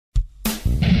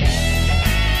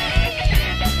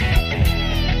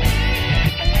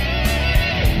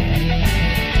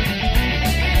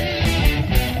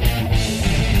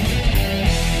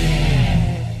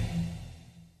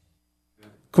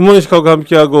굿모닝 시카고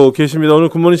함께하고 계십니다. 오늘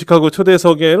굿모닝 시카고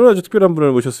초대석에는 아주 특별한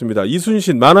분을 모셨습니다.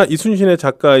 이순신, 만화 이순신의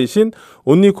작가이신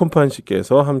온리 콤판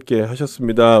씨께서 함께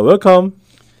하셨습니다. Welcome.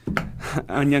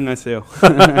 안녕하세요.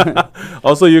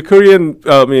 Also, your Korean,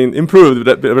 improved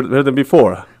better than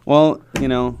before. Well, you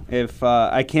know, if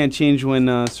I can't change when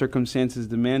circumstances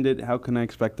demand it, how can I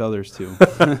expect others to?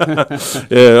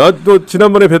 예, 또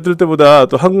지난번에 뵀을 때보다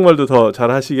또 한국말도 더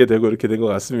잘하시게 되고 이렇게 된 것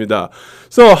같습니다.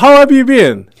 So, how have you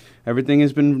been? Everything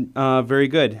has been very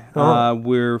good.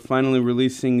 We're finally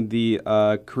releasing the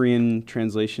Korean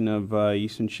translation of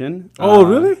Shin. Oh,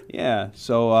 really? Yeah.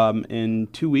 So in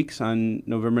 2 weeks, on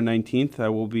November 19th, I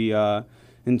will be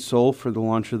in Seoul for the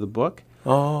launch of the book.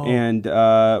 Oh. And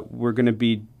we're going to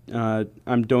be,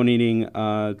 I'm donating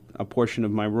a portion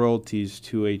of my royalties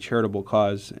to a charitable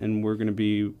cause, and we're going to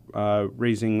be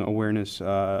raising awareness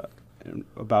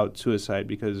about suicide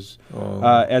because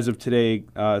as of today,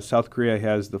 South Korea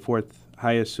has the 4th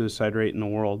highest suicide rate in the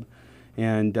world.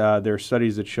 And there are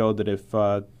studies that show that if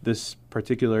this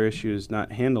particular issue is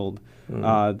not handled,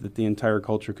 that the entire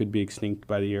culture could be extinct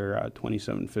by the year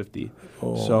 2750.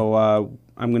 So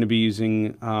I'm going to be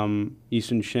using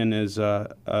Shin as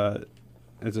a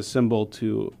symbol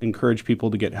to encourage people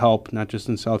to get help, not just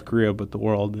in South Korea, but the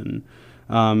world. And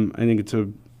I think it's a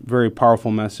very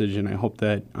powerful message, and I hope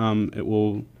that it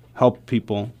will help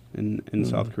people in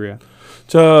South Korea.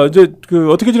 자, 이제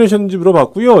그 어떻게 지내셨는지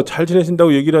물어봤고요. 잘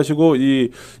지내신다고 얘기를 하시고 이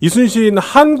이순신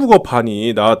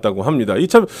한국어판이 나왔다고 합니다. 이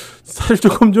참 사실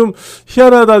조금 좀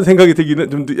희한하다는 생각이 들기는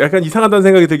좀 약간 이상하다는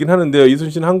생각이 들긴 하는데요.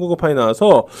 이순신 한국어판이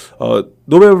나와서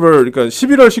노베버 그러니까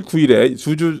 11월 19일에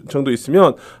 2주 정도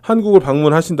있으면 한국을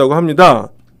방문하신다고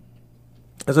합니다.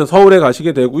 그래서 서울에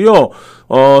가시게 되고요.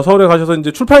 서울에 가셔서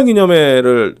이제 출판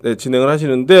기념회를 진행을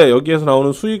하시는데 여기에서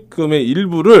나오는 수익금의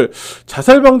일부를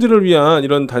자살 방지를 위한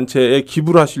이런 단체에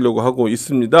기부를 하시려고 하고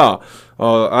있습니다.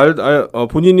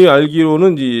 본인이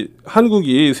알기로는 이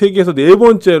한국이 세계에서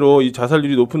 4번째로 이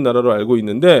자살률이 높은 나라로 알고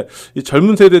있는데 이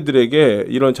젊은 세대들에게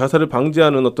이런 자살을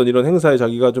방지하는 어떤 이런 행사에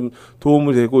자기가 좀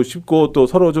도움을 되고 싶고 또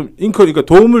서로 좀 그러니까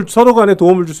서로 간에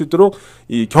도움을 줄 수 있도록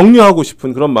이 격려하고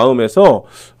싶은 그런 마음에서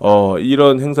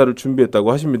이런 행사를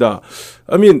준비했다고 하십니다.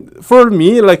 I mean, for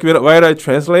me, like when I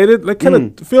translated, like kind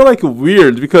of feel like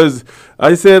weird because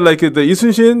I said like the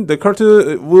이순신, the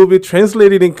cartoon will be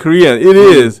translated in Korean. It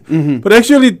is, but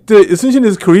actually the 이순신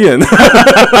is Korean.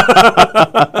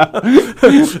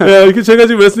 예, 제가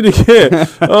지금 말씀드리게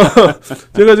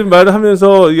제가 지금 말을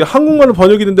하면서 이게 한국말로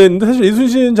번역이 된다 했는데 사실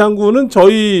이순신 장군은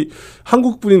저희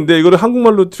한국 분인데 이거를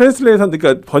한국말로 트랜슬레이트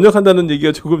한다니까 번역한다는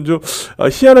얘기가 조금 좀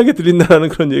희한하게 들린다는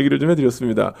그런 얘기를 좀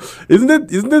해드렸습니다. Isn't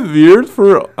that weird?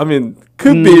 I mean,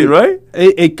 could be, right?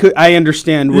 It could. I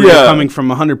understand where you're coming from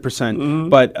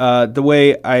 100%. But the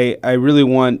way I really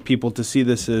want people to see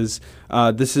this is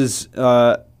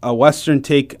a Western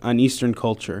take on Eastern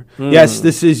culture. Yes,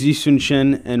 this is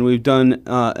Shin, and we've done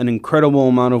an incredible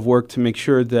amount of work to make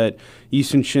sure that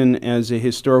Shin as a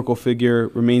historical figure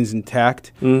remains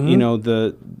intact. You know,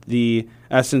 the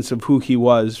essence of who he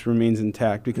was remains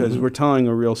intact because we're telling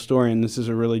a real story, and this is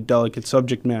a really delicate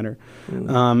subject matter.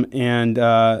 And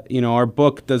you know, our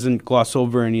book doesn't gloss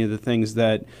over any of the things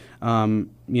that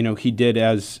you know, he did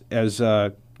as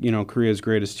you know, Korea's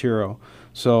greatest hero.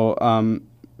 So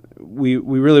we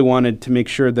really wanted to make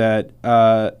sure that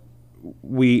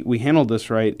we handled this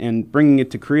right, and bringing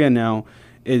it to Korea now,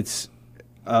 it's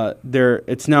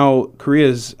now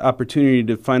Korea's opportunity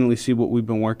to finally see what we've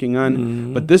been working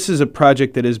on. But this is a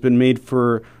project that has been made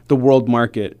for the world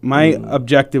market. My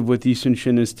objective with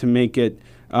Shin is to make it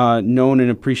known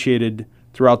and appreciated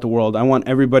throughout the world. I want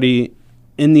everybody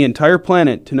in the entire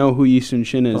planet to know who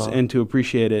Shin is and to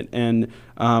appreciate it. And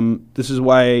this is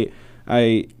why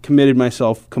I committed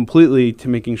myself completely to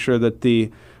making sure that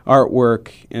the artwork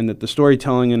and that the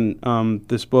storytelling in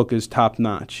this book is top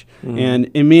notch. And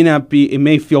it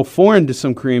may feel foreign to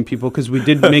some Korean people because we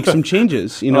did make some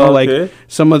changes. You know, like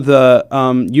some of the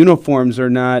uniforms are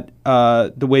not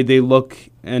the way they look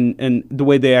and the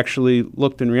way they actually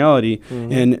looked in reality.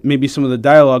 And maybe some of the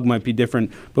dialogue might be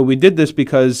different. But we did this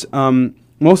because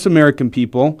most American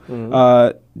people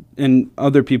and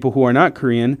other people who are not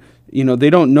Korean, you know, they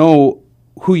don't know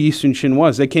who Shin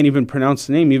was. They can't even pronounce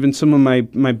the name. Even some of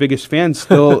my biggest fans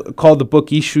still call the book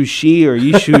Shi or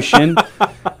Shin.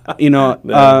 You know,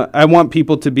 I want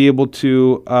people to be able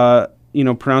to, you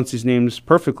know, pronounce these names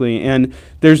perfectly. And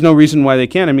there's no reason why they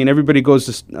can't. I mean, everybody goes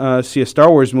to see a Star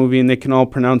Wars movie and they can all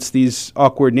pronounce these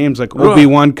awkward names like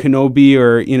Obi-Wan Kenobi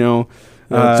or, you know,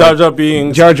 Jar Jar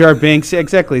Binks. Jar Jar Binks,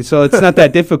 exactly. So it's not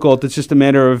that difficult. It's just a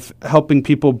matter of helping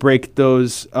people break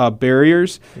those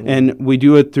barriers, and we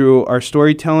do it through our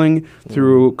storytelling,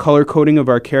 through color coding of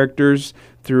our characters,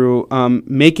 through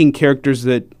making characters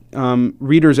that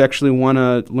readers actually want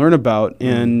to learn about,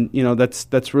 and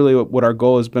that's really what our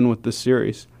goal has been with this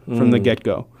series from the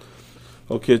get-go.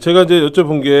 오케이. 제가 이제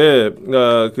여쭤본 게,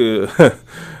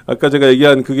 아까 제가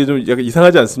얘기한 그게 좀 약간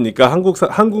이상하지 않습니까?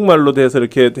 한국말로 돼서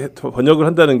이렇게 번역을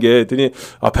한다는 게, 했더니,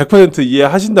 100%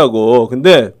 이해하신다고.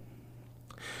 근데,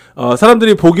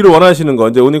 사람들이 보기를 원하시는 거,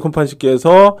 이제 오니 콤판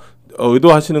씨께서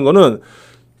의도하시는 거는,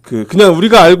 그냥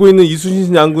우리가 알고 있는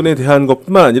이순신 장군에 대한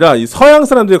것뿐만 아니라, 이 서양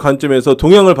사람들의 관점에서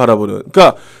동양을 바라보는,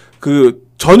 그러니까,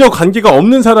 전혀 관계가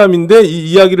없는 사람인데,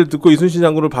 이 이야기를 듣고 이순신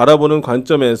장군을 바라보는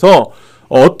관점에서,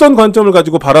 어떤 관점을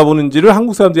가지고 바라보는지를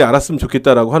한국 사람들이 알았으면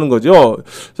좋겠다라고 하는 거죠.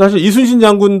 사실 이순신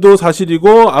장군도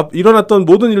사실이고 일어났던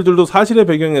모든 일들도 사실의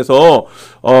배경에서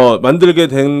만들게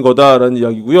된 거다라는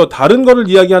이야기고요. 다른 거를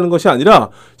이야기하는 것이 아니라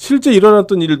실제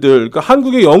일어났던 일들, 그러니까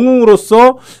한국의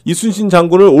영웅으로서 이순신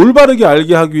장군을 올바르게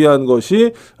알게 하기 위한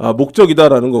것이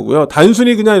목적이다라는 거고요.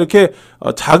 단순히 그냥 이렇게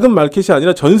작은 말켓이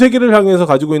아니라 전 세계를 향해서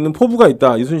가지고 있는 포부가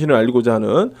있다. 이순신을 알고자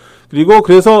하는. 그리고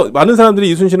그래서 많은 사람들이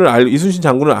이순신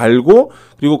장군을 알고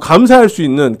그리고 감사할 수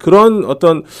있는 그런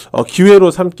어떤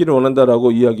기회로 삼기를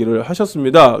원한다라고 이야기를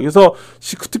하셨습니다. 그래서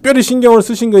특별히 신경을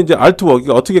쓰신 게 이제 아트워크,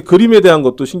 어떻게 그림에 대한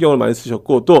것도 신경을 많이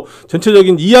쓰셨고 또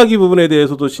전체적인 이야기 부분에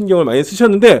대해서도 신경을 많이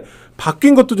쓰셨는데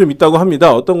바뀐 것도 좀 있다고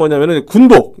합니다. 어떤 거냐면은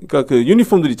군복, 그러니까 그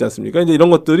유니폼들 있지 않습니까? 이제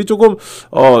이런 것들이 조금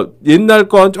옛날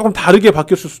건 조금 다르게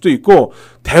바뀌었을 수도 있고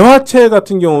대화체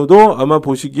같은 경우도 아마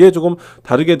보시기에 조금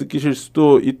다르게 느끼실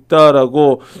수도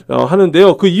있다라고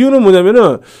하는데요. 그 이유는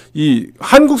뭐냐면은 이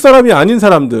한국 사람이 아닌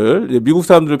사람들, 미국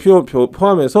사람들을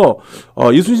포함해서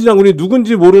이순신 장군이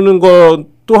누군지 모르는 것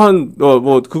또한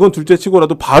그건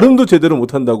둘째치고라도 발음도 제대로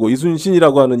못한다고,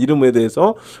 이순신이라고 하는 이름에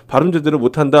대해서 발음 제대로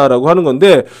못한다라고 하는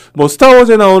건데,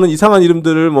 스타워즈에 나오는 이상한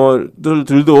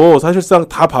이름들도 사실상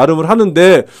다 발음을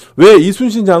하는데 왜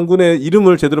이순신 장군의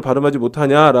이름을 제대로 발음하지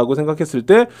못하냐라고 생각했을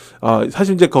때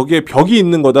사실 이제 거기에 벽이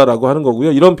있는 거다라고 하는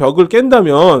거고요. 이런 벽을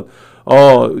깬다면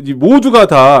모두가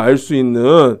다 알 수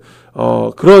있는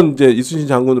그런 이제 이순신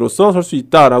장군으로서 설 수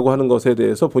있다라고 하는 것에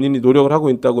대해서 본인이 노력을 하고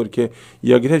있다고 이렇게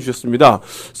이야기를 해주셨습니다.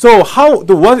 So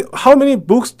how many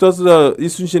books does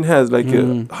이순신 has? Like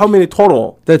how many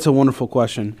total? That's a wonderful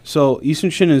question. So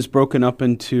이순신 is broken up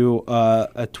into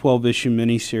a 12-issue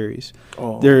miniseries.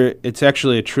 It's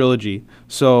actually a trilogy.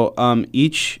 So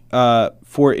each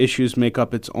 4 issues make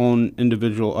up its own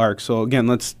individual arc. So again,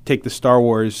 let's take the Star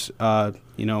Wars,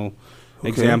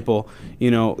 example.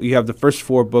 You have the first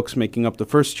 4 books making up the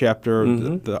first chapter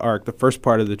of the arc, the first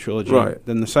part of the trilogy. Right.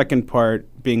 Then the second part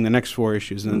being the next 4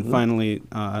 issues, and then finally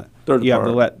you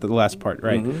have the last part,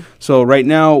 right? So right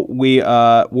now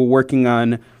we're working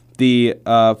on the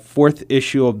 4th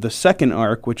issue of the second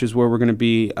arc, which is where we're going to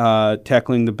be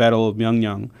tackling the Battle of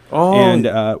Myeongnyang. And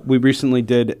we recently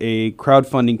did a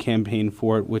crowdfunding campaign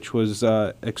for it, which was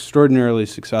extraordinarily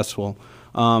successful.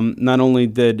 Not only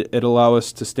did it allow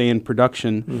us to stay in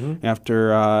production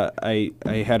after I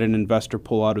had an investor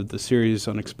pull out of the series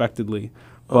unexpectedly,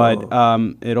 but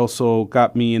it also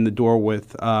got me in the door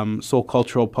with Seoul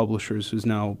Cultural Publishers, who's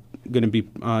now going to be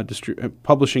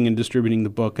publishing and distributing the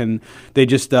book. And they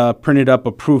just printed up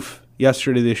a proof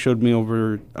yesterday. They showed me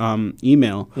over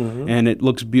email, and it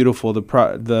looks beautiful.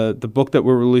 The book that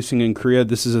we're releasing in Korea,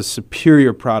 this is a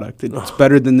superior product. It's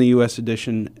better than the U.S.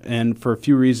 edition, and for a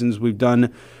few reasons we've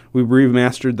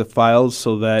remastered the files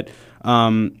so that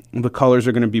the colors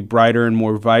are going to be brighter and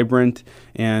more vibrant,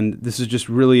 and this is just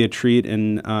really a treat,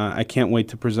 and I can't wait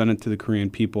to present it to the Korean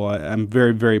people. I'm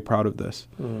very, very proud of this.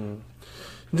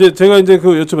 이제 제가 이제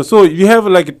여쭤봤어요. So you have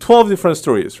like 12 different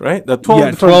stories, right? The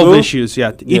 12 12 issues.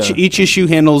 Yeah, each issue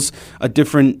handles a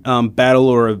different battle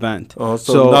or event.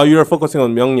 So now you're focusing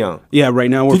on Myeongnyang. Yeah, right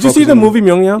now we're. Did you see the movie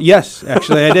Myeongnyang? Yes,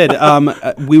 actually I did.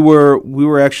 We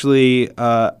were actually.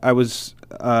 I was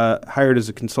hired as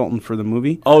a consultant for the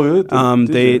movie. Oh,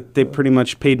 really? They pretty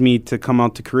much paid me to come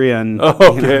out to Korea, and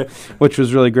okay. Which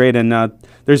was really great. And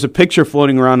there's a picture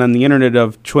floating around on the internet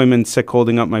of Choi Min-sik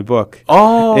holding up my book.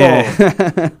 Oh,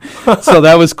 yeah. So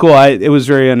that was cool. It was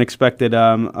very unexpected.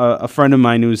 A friend of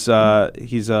mine who's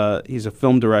he's a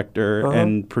film director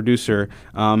and producer.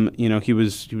 He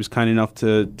was kind enough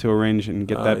to arrange and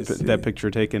get that picture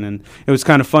taken, and it was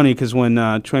kind of funny because when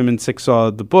Choi Min-sik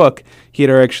saw the book, he had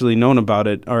actually known about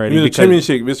it already. Choi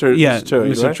Min-sik, Mr. Choi,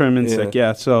 Mr. Right? Choi Min-sik.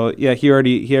 Yeah. So yeah, he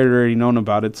had already known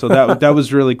about it. So that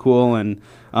was really cool, and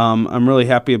I'm really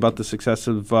happy about the success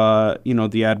of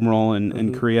the Admiral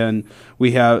in Korea, and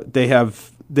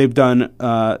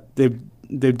they've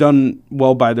they've done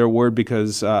well by their word,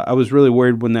 because I was really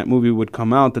worried when that movie would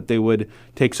come out that they would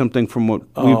take something from what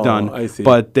we've done. I see.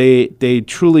 But they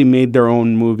truly made their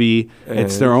own movie.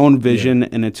 It's their own vision,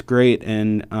 and it's great.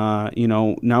 And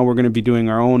now we're going to be doing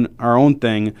our own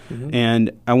thing,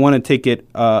 and I want to take it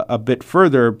a bit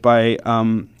further by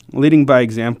leading by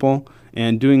example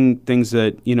and doing things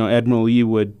that Admiral Yi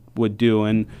would do.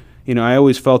 And I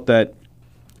always felt that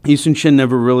Shin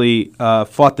never really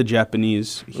fought the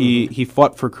Japanese. He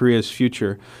fought for Korea's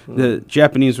future. The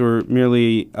Japanese were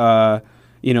merely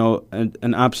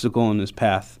an obstacle in his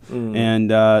path.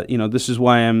 And this is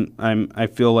why I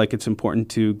feel like it's important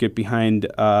to get behind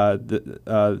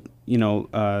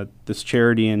this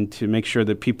charity, and to make sure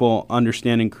that people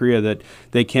understand in Korea that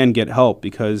they can get help,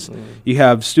 because you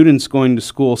have students going to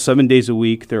school 7 days a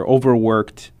week. They're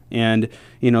overworked, and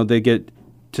they get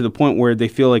to the point where they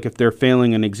feel like if they're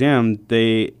failing an exam,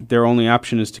 their only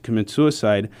option is to commit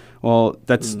suicide. Well,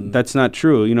 that's not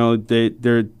true.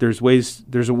 There's ways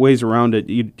around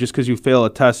it. Just because you fail a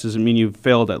test doesn't mean you've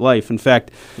failed at life. In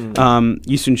fact,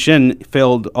 Shin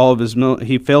failed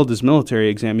he failed his military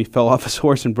exam. He fell off his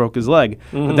horse and broke his leg.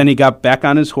 But then he got back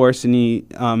on his horse, and he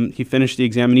finished the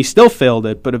exam, and he still failed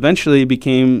it. But eventually, he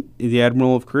became the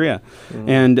Admiral of Korea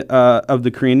and of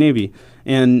the Korean Navy.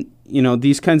 And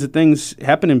these kinds of things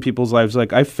happen in people's lives.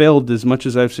 Like, I failed as much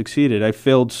as I've succeeded. I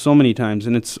failed so many times,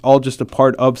 and it's all just a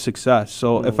part of success.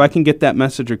 So if I can get that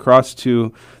message across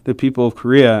to the people of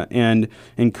Korea and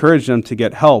encourage them to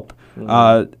get help,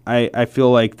 I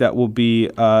feel like that will be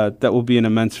an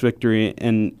immense victory.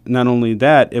 And not only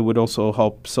that, it would also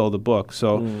help sell the book.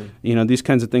 So these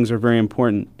kinds of things are very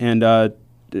important. And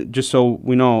just so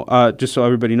we know, just so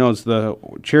everybody knows, the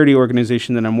charity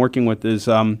organization that I'm working with is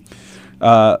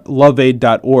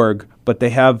loveaid.org, but they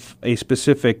have a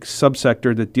specific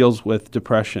subsector that deals with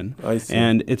depression. I see.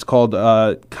 And it's called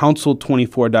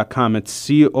counsel24.com. It's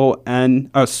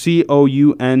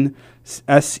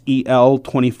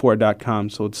COUNSEL24.com.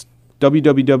 So it's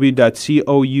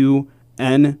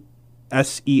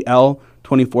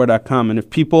www.counsel24.com. And if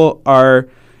people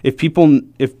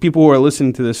who are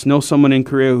listening to this know someone in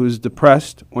Korea who's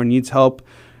depressed or needs help,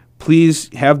 please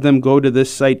have them go to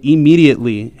this site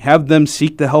immediately. Have them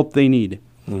seek the help they need.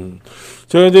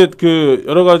 제가 이제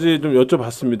여러 가지 좀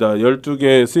여쭤봤습니다.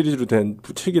 12개 시리즈로 된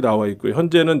책이 나와 있고요.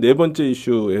 현재는 4번째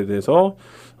이슈에 대해서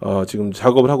지금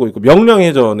작업을 하고 있고,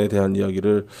 명량해전에 대한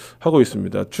이야기를 하고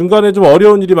있습니다. 중간에 좀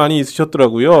어려운 일이 많이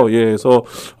있으셨더라고요. 예, 그래서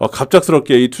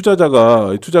갑작스럽게 이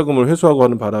투자자가 투자금을 회수하고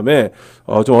하는 바람에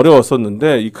좀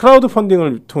어려웠었는데, 이 크라우드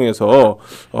펀딩을 통해서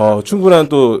충분한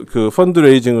또 그 펀드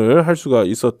레이징을 할 수가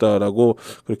있었다라고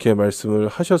그렇게 말씀을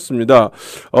하셨습니다.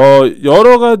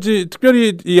 여러 가지,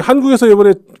 특별히 이 한국에서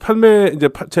이번에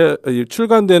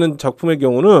출간되는 작품의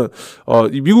경우는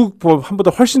이 미국 한보다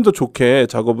훨씬 더 좋게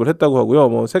작업을 했다고 하고요.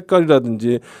 뭐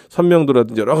색깔이라든지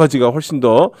선명도라든지 여러 가지가 훨씬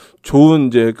더 좋은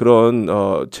이제 그런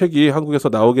책이 한국에서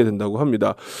나오게 된다고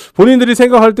합니다. 본인들이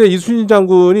생각할 때 이순신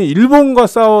장군이 일본과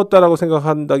싸웠다라고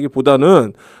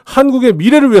생각한다기보다는 한국의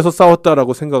미래를 위해서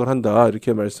싸웠다라고 생각을 한다,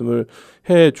 이렇게 말씀을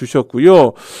해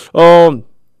주셨고요.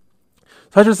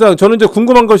 사실상 저는 이제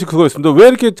궁금한 것이 그거였습니다. 왜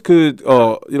이렇게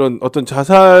이런 어떤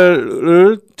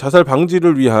자살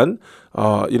방지를 위한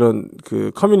이런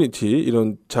커뮤니티,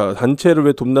 이런 단체를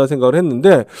왜 돕나 생각을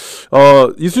했는데,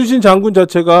 이순신 장군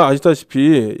자체가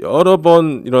아시다시피 여러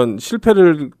번 이런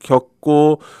실패를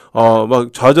겪고,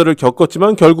 막 좌절을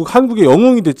겪었지만 결국 한국의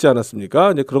영웅이 됐지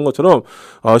않았습니까? 이제 그런 것처럼,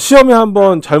 시험을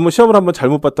한번 잘못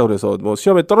봤다고 해서, 뭐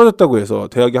시험에 떨어졌다고 해서,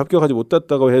 대학에 합격하지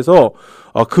못했다고 해서,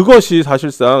 그것이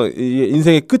사실상 이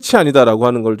인생의 끝이 아니다라고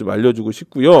하는 걸 좀 알려주고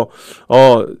싶고요.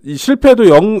 이 실패도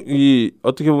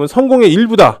어떻게 보면 성공의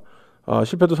일부다.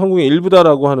 실패도 성공의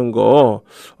일부다라고 하는 거,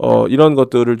 이런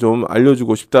것들을 좀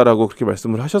알려주고 싶다라고 그렇게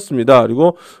말씀을 하셨습니다.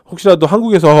 그리고 혹시라도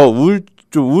한국에서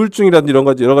우울증이라든지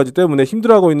여러 가지 때문에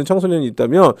힘들어하고 있는 청소년이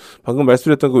있다면, 방금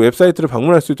말씀드렸던 그 웹사이트를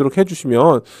방문할 수 있도록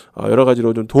해주시면, 여러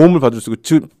가지로 좀 도움을 받을 수 있고,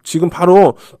 지금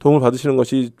바로 도움을 받으시는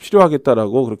것이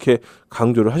필요하겠다라고 그렇게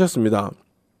강조를 하셨습니다.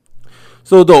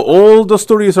 So all the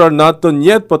stories are not done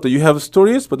yet, but you have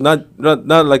stories, but not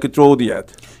like drawn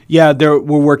yet. Yeah, we're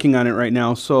working on it right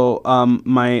now. So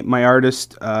my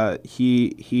artist,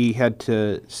 he had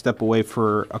to step away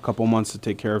for a couple months to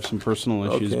take care of some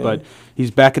personal issues, but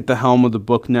he's back at the helm of the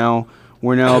book now.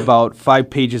 We're now about 5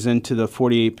 pages into the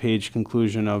 48-page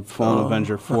conclusion of Fallen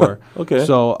Avenger 4. Okay.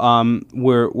 So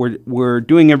we're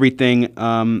doing everything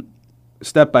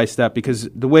step by step, because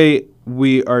the way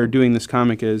we are doing this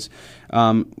comic is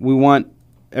we want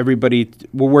we're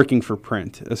working for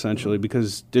print essentially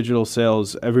because digital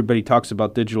sales, everybody talks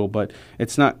about digital, but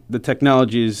it's not, the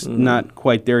technology is not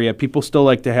quite there yet. People still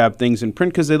like to have things in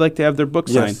print because they like to have their book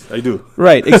signed. Yes, I do.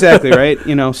 Right, exactly, right?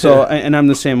 So, and I'm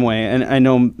the same way. And I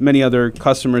know many other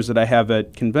customers that I have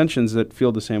at conventions that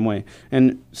feel the same way.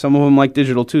 And some of them like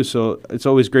digital too, so it's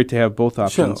always great to have both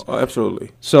options. Sure,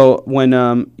 absolutely. So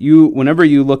whenever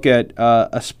you look at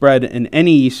a spread in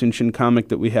any Ysun Shin comic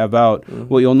that we have out,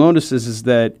 what you'll notice is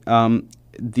that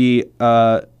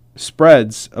the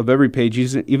spreads of every page,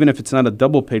 even if it's not a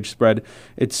double page spread,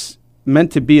 it's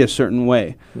meant to be a certain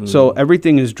way. So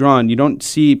everything is drawn. You don't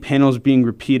see panels being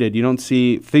repeated. You don't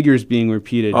see figures being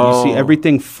repeated. You see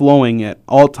everything flowing at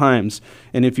all times.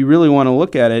 And if you really want to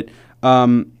look at it,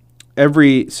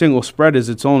 every single spread is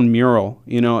its own mural.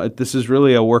 This is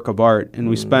really a work of art. And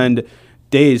we spend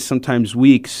days, sometimes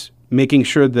weeks, making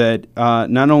sure that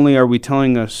not only are we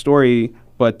telling a story,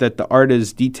 but that the art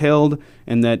is detailed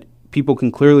and that people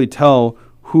can clearly tell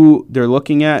who they're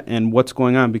looking at and what's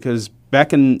going on. Because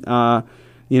back in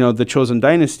the Chosen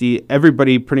Dynasty,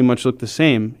 everybody pretty much looked the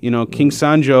same. King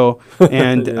Sanjo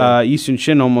and Ysun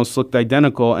Shin almost looked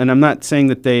identical. And I'm not saying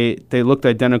that they looked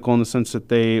identical in the sense that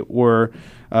they were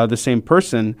the same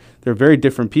person. They're very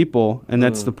different people, and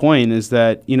that's the point, is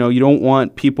that you don't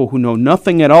want people who know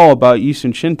nothing at all about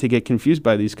Ysun Shin to get confused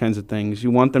by these kinds of things.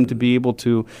 You want them to be able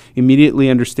to immediately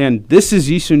understand this is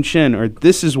Ysun Shin, or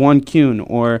this is Won Kyun,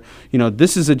 or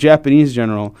this is a Japanese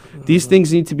general. These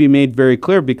things need to be made very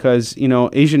clear because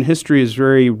Asian history is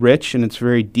very rich and it's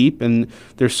very deep, and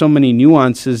there's so many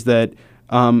nuances that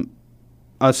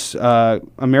us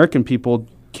American people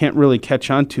can't really catch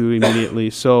on to immediately.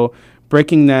 So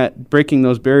breaking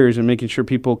those barriers and making sure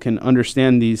people can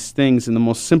understand these things in the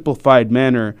most simplified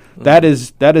manner, that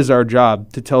is our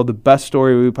job, to tell the best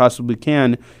story we possibly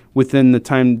can within the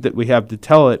time that we have to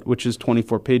tell it, which is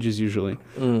 24 pages usually.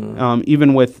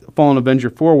 Even with Fallen Avenger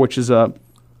 4, which is a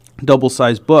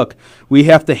double-sized book, we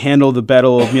have to handle the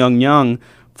Battle of Myeongyang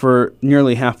for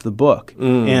nearly half the book.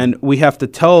 And we have to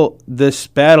tell this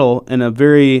battle in a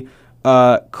very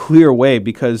clear way,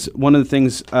 because one of the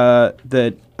things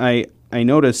that I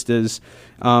noticed is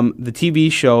the TV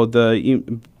show, the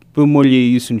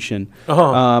Bumulye Ysun Shin,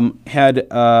 had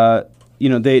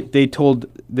they told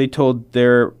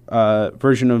their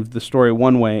version of the story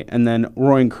one way, and then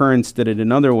Roaring Currents did it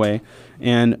another way.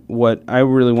 And what I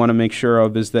really want to make sure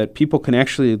of is that people can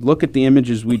actually look at the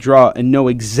images we draw and know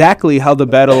exactly how the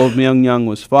Battle of Myeongyang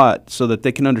was fought, so that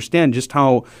they can understand just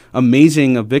how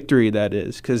amazing a victory that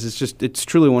is, because it's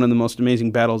truly one of the most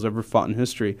amazing battles ever fought in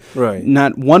history. Right.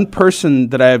 Not one person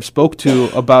that I have spoke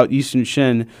to about Ysun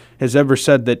Shin has ever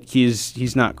said that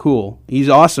he's not cool. He's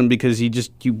awesome because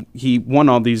he won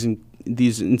all these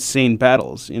insane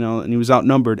battles, and he was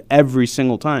outnumbered every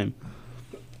single time.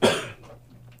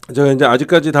 제가 이제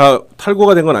아직까지 다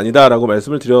탈고가 된 건 아니다라고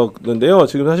말씀을 드렸는데요.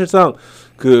 지금 사실상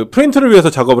그 프린트를 위해서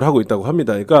작업을 하고 있다고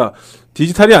합니다. 그러니까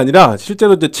디지털이 아니라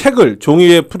실제로 이제 책을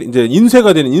종이에 이제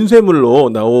인쇄가 되는 인쇄물로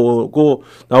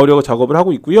나오려고 작업을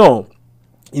하고 있고요.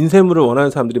 인쇄물을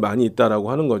원하는 사람들이 많이 있다라고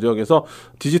하는 거죠. 그래서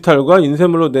디지털과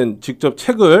인쇄물로 된 직접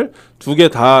책을 2개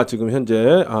다 지금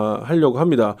현재 하려고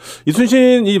합니다.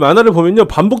 이순신 이 만화를 보면요,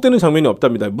 반복되는 장면이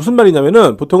없답니다. 무슨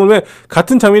말이냐면은 보통은 왜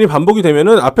같은 장면이 반복이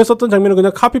되면은 앞에 썼던 장면을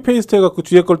그냥 카피 페이스트 해갖고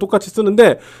뒤에 걸 똑같이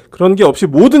쓰는데, 그런 게 없이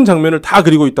모든 장면을 다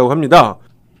그리고 있다고 합니다.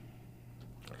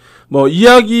 뭐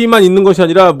이야기만 있는 것이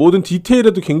아니라 모든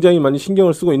디테일에도 굉장히 많이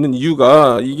신경을 쓰고 있는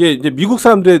이유가, 이게 이제 미국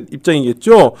사람들의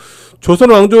입장이겠죠. 조선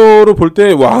왕조로 볼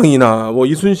때 왕이나 뭐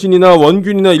이순신이나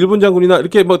원균이나 일본 장군이나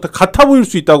이렇게 뭐 다 같아 보일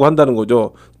수 있다고 한다는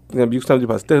거죠. 그냥 미국 사람들이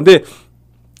봤을 때. 근데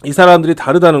이 사람들이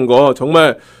다르다는 거,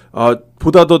 정말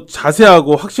보다 더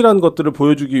자세하고 확실한 것들을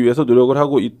보여주기 위해서 노력을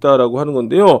하고 있다라고 하는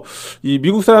건데요. 이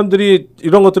미국 사람들이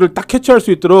이런 것들을 딱 캐치할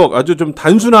수 있도록 아주 좀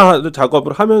단순한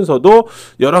작업을 하면서도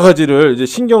여러 가지를 이제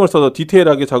신경을 써서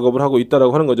디테일하게 작업을 하고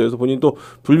있다라고 하는 거죠. 그래서 본인도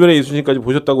불면의 이순신까지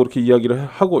보셨다고 그렇게 이야기를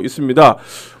하고 있습니다.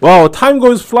 Wow, time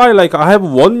goes fly like I have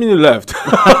 1 minute left.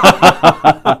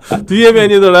 Do you have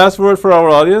any of the last word for our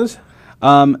audience?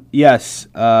 Yes,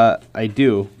 I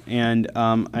do. And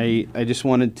I just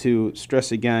wanted to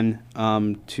stress again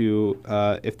to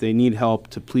if they need help,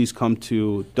 to please come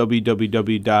to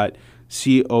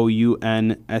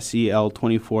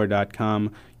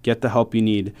www.COUNSEL24.com. Get the help you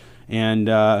need. And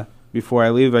before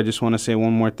I leave, I just want to say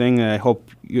one more thing. I hope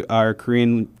our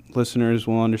Korean listeners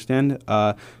will understand.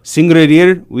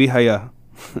 Singrerir wihaya.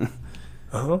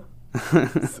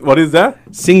 What is that?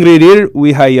 Singrerir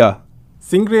wihaya.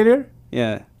 Singrerir?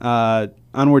 Yeah.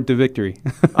 onward to victory.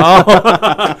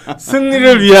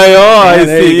 승리를 위하여. I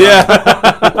see. Yeah.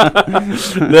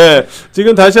 네,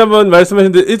 지금 다시 한번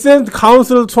말씀하셨는데 it's in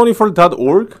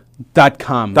council24.org.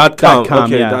 .com.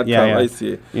 Okay, yeah, .com. I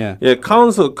see. Yeah. 예,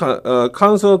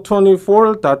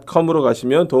 council24.com으로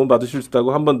가시면 도움 받으실 수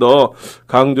있다고 한 번 더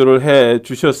강조를 해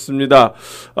주셨습니다.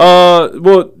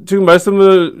 뭐 지금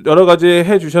말씀을 여러 가지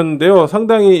해 주셨는데요.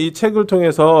 상당히 이 책을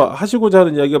통해서 하시고자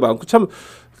하는 이야기가 많고 참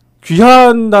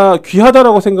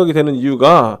귀하다라고 생각이 되는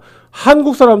이유가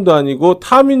한국 사람도 아니고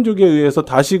타민족에 의해서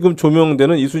다시금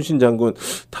조명되는 이순신 장군.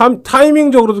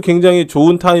 타이밍적으로도 굉장히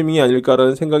좋은 타이밍이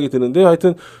아닐까라는 생각이 드는데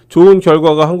하여튼 좋은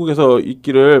결과가 한국에서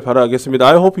있기를 바라겠습니다.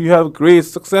 I hope you have great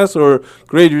success or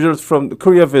great results from the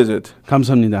Korea visit.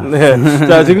 감사합니다. 네.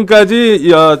 자, 지금까지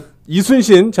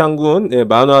이순신 장군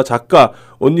만화 작가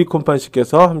온리 콤판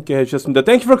씨께서 함께 해주셨습니다.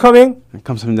 Thank you for coming.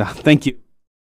 감사합니다. Thank you.